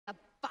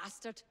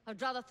bastard.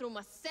 I'd rather throw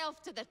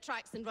myself to the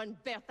tracks than run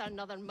Bertha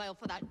another mile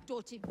for that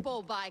doted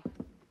ball bag.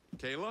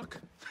 Kaylock?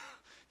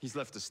 He's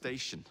left the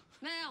station.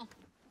 Mel.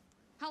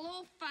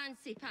 Hello,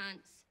 fancy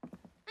pants. And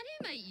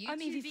who might you I'm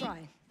two Evie be?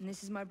 Fry, and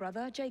this is my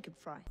brother, Jacob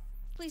Fry.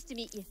 Pleased to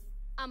meet you.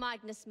 I'm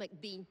Agnes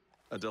McBean.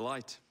 A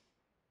delight.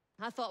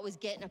 I thought I was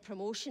getting a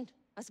promotion.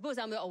 I suppose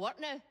I'm out of work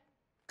now.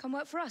 Come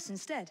work for us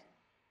instead.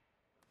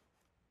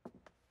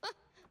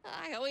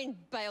 I won't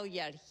bile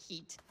your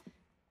heat.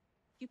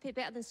 You pay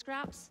better than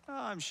scraps?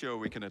 I'm sure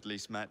we can at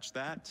least match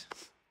that.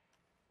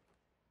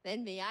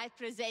 Then may I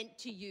present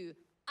to you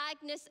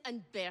Agnes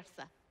and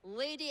Bertha,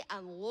 lady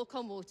and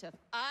locomotive,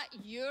 at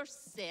your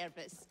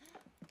service.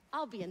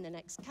 I'll be in the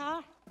next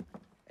car.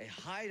 A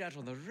hideout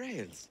on the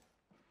rails?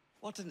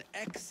 What an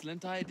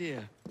excellent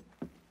idea.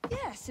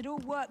 Yes, it all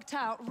worked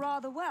out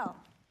rather well.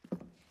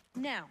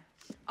 Now,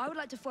 I would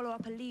like to follow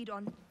up a lead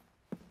on...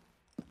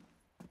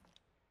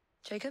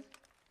 Jacob?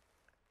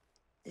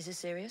 Is this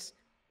serious?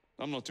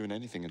 I'm not doing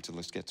anything until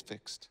this gets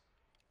fixed.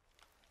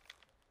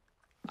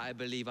 I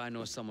believe I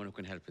know someone who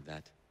can help with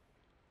that.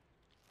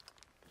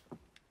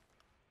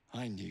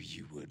 I knew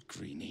you would,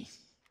 Greenie.